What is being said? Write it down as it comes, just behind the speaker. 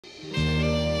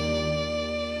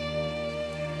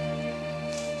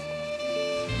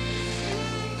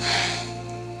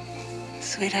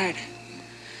Sweetheart,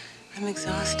 I'm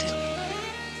exhausted.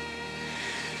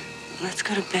 Let's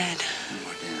go to bed. One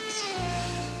more dance.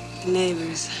 The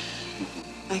neighbors.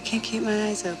 I can't keep my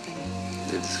eyes open.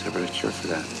 They've discovered a cure for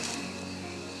that.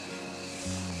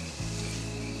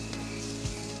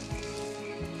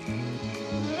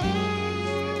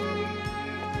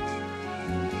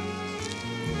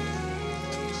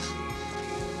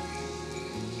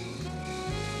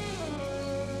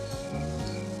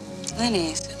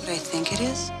 Lenny, is that what I think it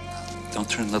is? Don't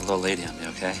turn little old lady on me,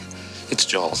 okay? It's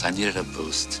Joel's. I needed a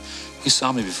boost. You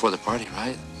saw me before the party,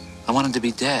 right? I wanted to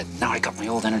be dead. Now I got my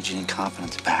old energy and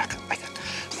confidence back. I got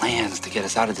plans to get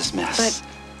us out of this mess. But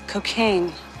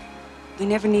cocaine, we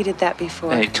never needed that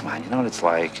before. Hey, come on. You know what it's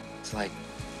like? It's like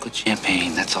good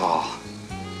champagne, that's all.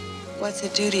 What's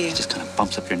it do to you? It just kind of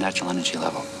bumps up your natural energy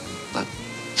level. Look.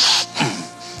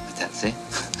 Like that, see?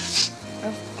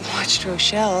 I've watched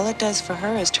Rochelle. All it does for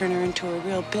her is turn her into a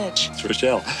real bitch. It's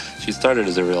Rochelle. She started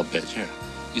as a real bitch. Here,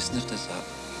 you sniff this up.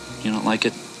 You don't like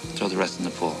it? Throw the rest in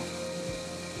the pool.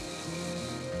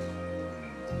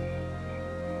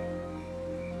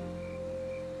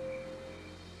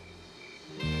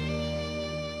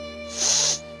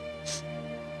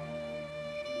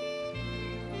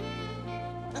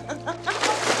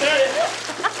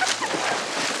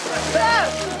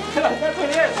 That's what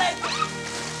it is.